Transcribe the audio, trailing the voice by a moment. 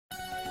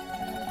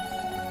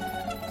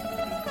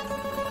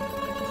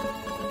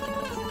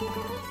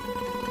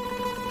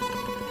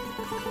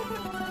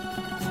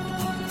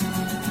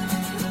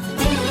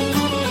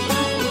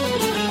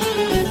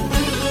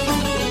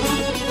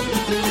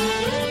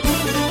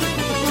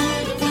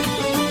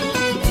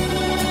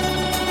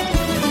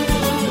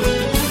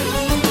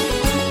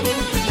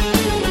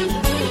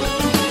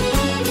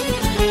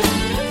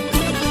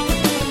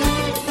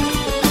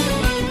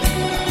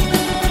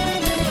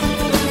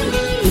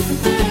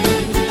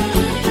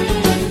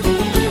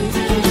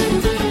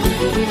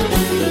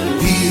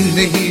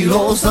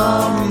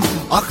olsam,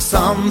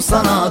 aksam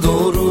sana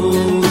doğru.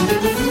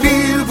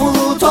 Bir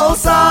bulut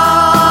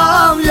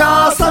olsam,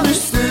 yağsam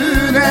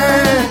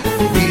üstüne.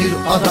 Bir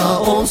ada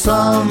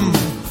olsam,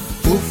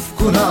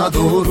 ufkuna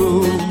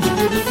doğru.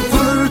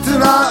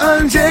 Fırtına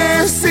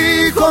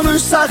öncesi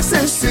konuşsak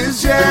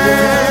sessizce.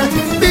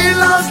 Bir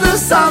nazlı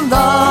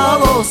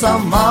sandal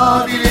olsam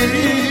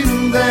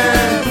mavilerinde.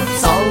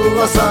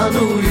 Sallasan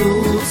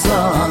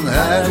uyutsan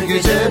her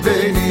gece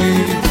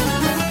beni.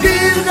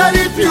 Bir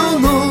garip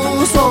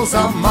Yunus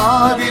olsam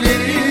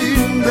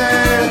mavilerinde.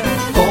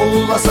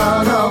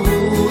 Kollasan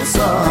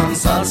avutsan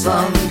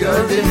sarsan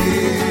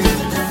gövdemi.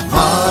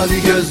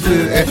 Mavi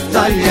gözlü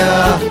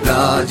eftalya,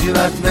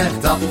 lacivert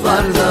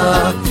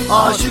mehtaplarda.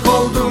 Aşık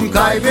oldum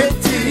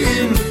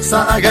kaybettim,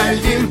 sana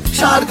geldim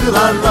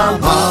şarkılarla.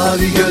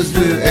 Mavi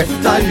gözlü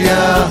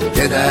eftalya,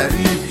 keder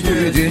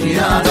yüklü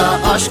dünyada.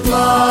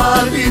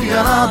 Aşklar bir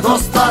yana,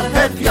 dostlar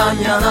hep yan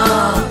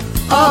yana.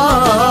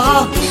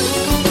 Ah.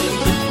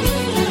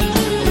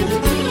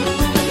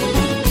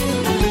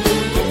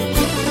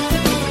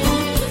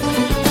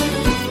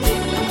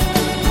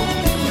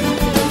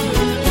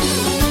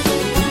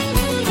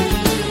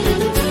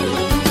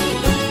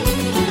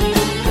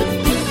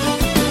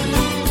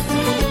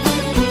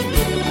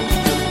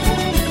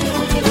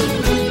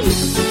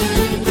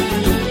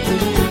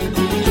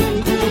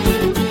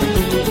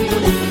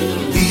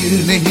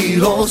 Bir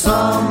nehir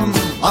olsam,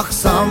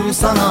 aksam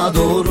sana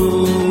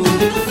doğru.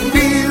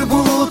 Bir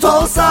bulut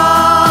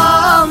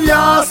olsam,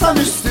 yağsam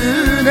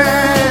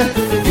üstüne.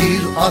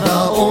 Bir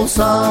ada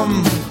olsam,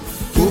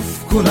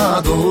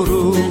 ufkuna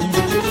doğru.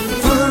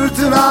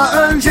 Fırtına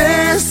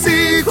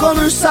öncesi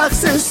konuşsak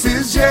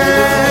sessizce.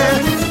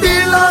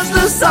 Bir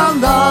nazlı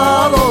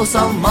sandal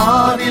olsam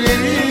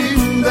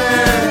mavilerinde.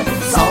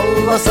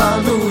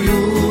 Sallasan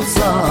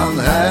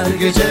uyutsan her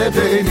gece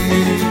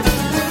beni.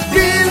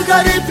 Bir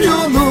garip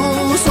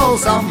Yunus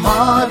olsam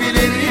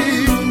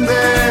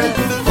mavilerinde.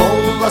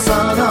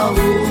 Kollasan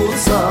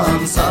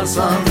avutsan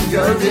sarsan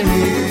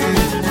gövdemi.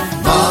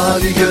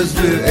 Mavi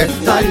gözlü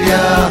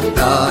eftalya,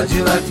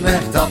 lacivert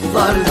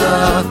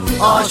mehtaplarda.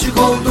 Aşık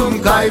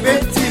oldum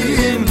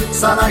kaybettim,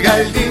 sana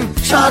geldim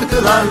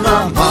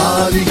şarkılarla.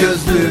 Mavi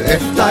gözlü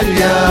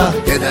eftalya,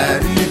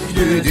 keder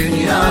yüklü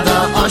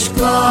dünyada.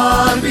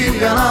 Aşklar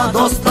bir yana,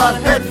 dostlar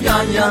hep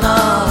yan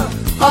yana.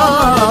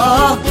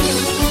 Ah.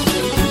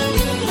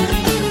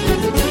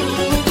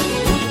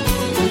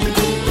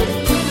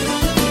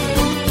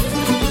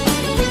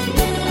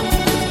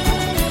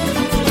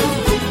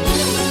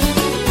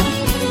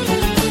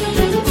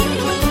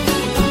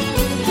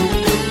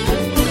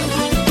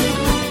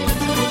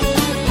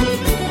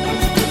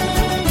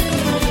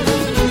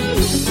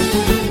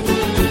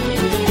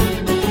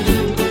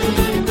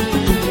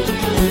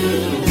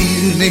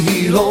 Bir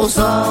nehir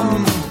olsam,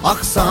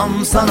 aksam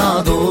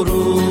sana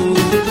doğru.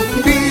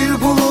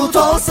 Bir bulut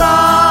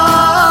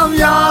olsam,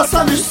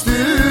 yağsam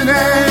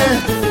üstüne.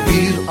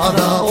 Bir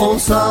ada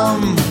olsam,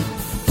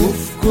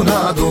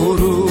 ufkuna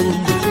doğru.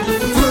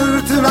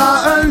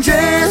 Fırtına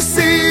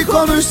öncesi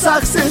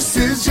konuşsak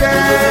sessizce.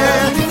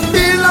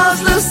 Bir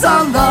nazlı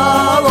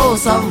sandal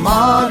olsam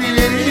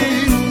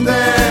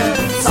mavilerinde.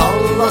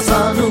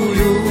 Sallasan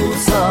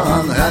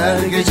uyutsan her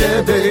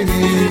gece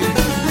beni.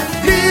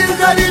 Bir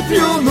garip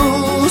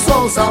Yunus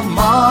olsam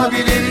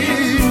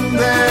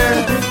mavilerinde.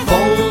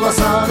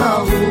 Kollasan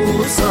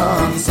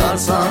avutsan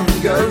sarsan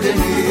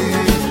gövdemi.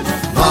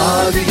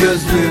 Mavi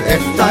gözlü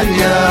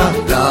eftalya,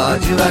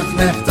 lacivert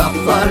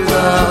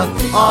mehtaplarda.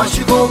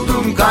 Aşık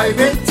oldum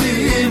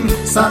kaybettim,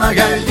 sana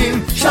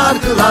geldim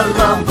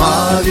şarkılarla.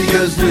 Mavi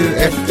gözlü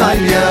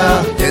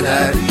eftalya,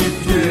 keder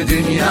yüklü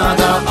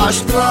dünyada.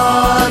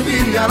 Aşklar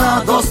bir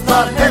yana,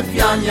 dostlar hep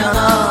yan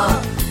yana.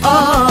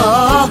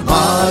 Ah.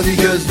 Mavi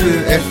gözlü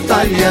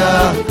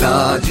eftalya,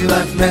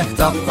 lacivert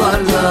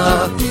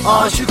mehtaplarla.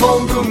 Aşık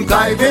oldum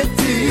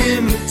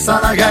kaybettim,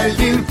 sana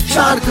geldim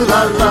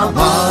şarkılarla.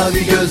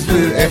 Mavi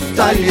gözlü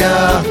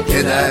eftalya,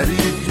 keder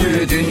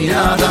yüklü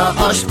dünyada.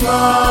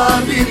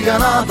 Aşklar bir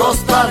yana,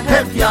 dostlar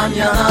hep yan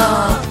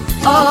yana.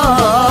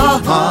 Ah.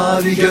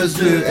 Mavi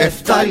gözlü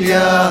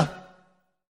eftalya.